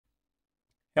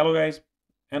Hello guys,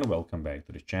 and welcome back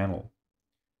to the channel.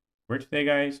 For today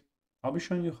guys, I'll be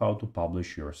showing you how to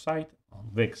publish your site on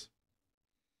Wix.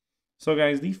 So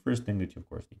guys, the first thing that you of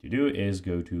course need to do is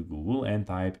go to Google and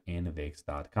type in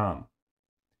wix.com.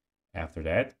 After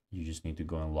that, you just need to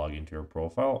go and log into your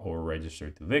profile or register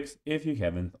to Wix if you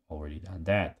haven't already done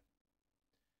that.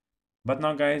 But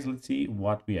now guys, let's see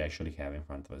what we actually have in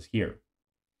front of us here.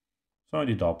 So in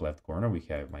the top left corner, we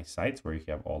have my sites where you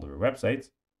have all of your websites.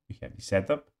 We have the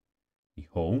setup, the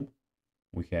home,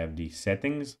 we have the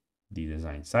settings, the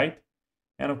design site,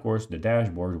 and of course the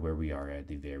dashboard where we are at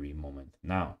the very moment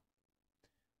now.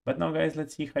 But now guys,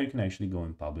 let's see how you can actually go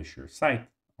and publish your site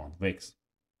on Wix.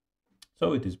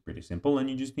 So it is pretty simple and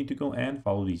you just need to go and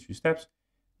follow these few steps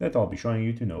that I'll be showing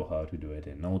you to know how to do it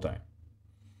in no time.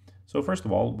 So first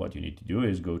of all, what you need to do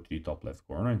is go to the top left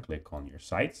corner and click on your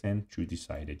sites and choose the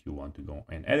site that you want to go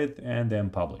and edit and then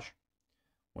publish.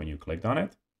 When you clicked on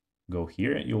it, go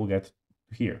here and you'll get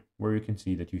here where you can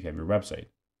see that you have your website.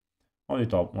 On the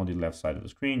top, on the left side of the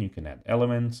screen, you can add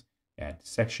elements, add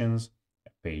sections,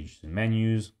 add pages and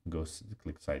menus,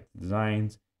 click site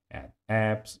designs, add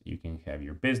apps. You can have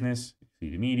your business, see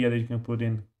the media that you can put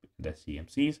in, the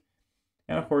CMCs.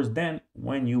 And of course, then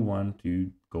when you want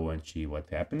to go and see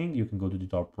what's happening, you can go to the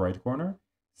top right corner,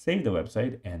 save the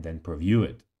website, and then preview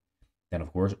it. Then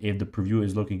of course, if the preview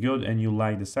is looking good and you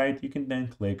like the site, you can then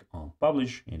click on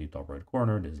publish in the top right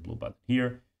corner, this blue button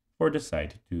here, for the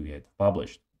site to get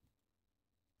published.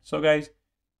 So guys,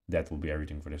 that will be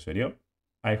everything for this video.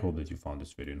 I hope that you found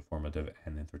this video informative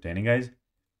and entertaining guys.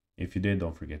 If you did,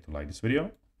 don't forget to like this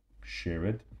video, share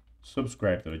it,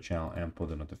 subscribe to the channel and put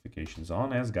the notifications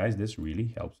on, as guys, this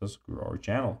really helps us grow our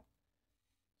channel.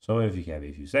 So if you have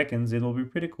a few seconds, it will be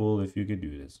pretty cool if you could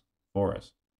do this for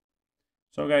us.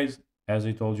 So guys, as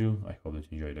I told you, I hope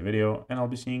that you enjoyed the video and I'll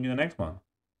be seeing you in the next one.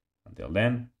 Until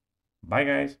then, bye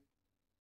guys.